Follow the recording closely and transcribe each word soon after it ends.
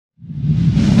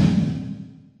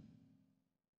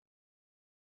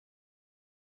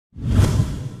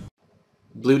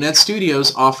BlueNet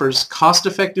Studios offers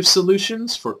cost-effective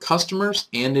solutions for customers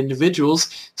and individuals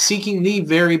seeking the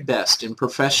very best in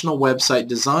professional website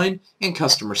design and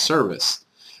customer service.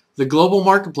 The global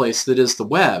marketplace that is the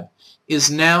web is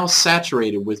now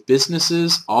saturated with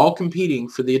businesses all competing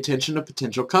for the attention of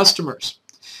potential customers.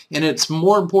 And it's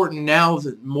more important now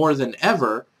more than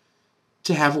ever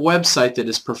to have a website that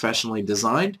is professionally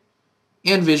designed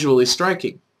and visually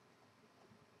striking.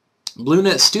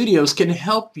 BlueNet Studios can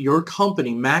help your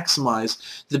company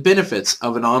maximize the benefits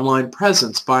of an online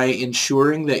presence by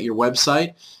ensuring that your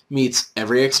website meets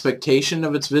every expectation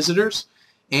of its visitors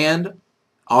and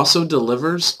also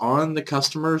delivers on the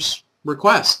customer's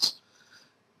requests.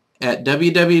 At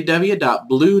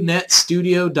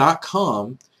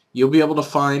www.bluenetstudio.com, you'll be able to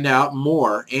find out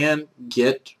more and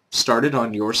get started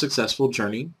on your successful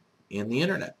journey in the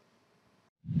internet.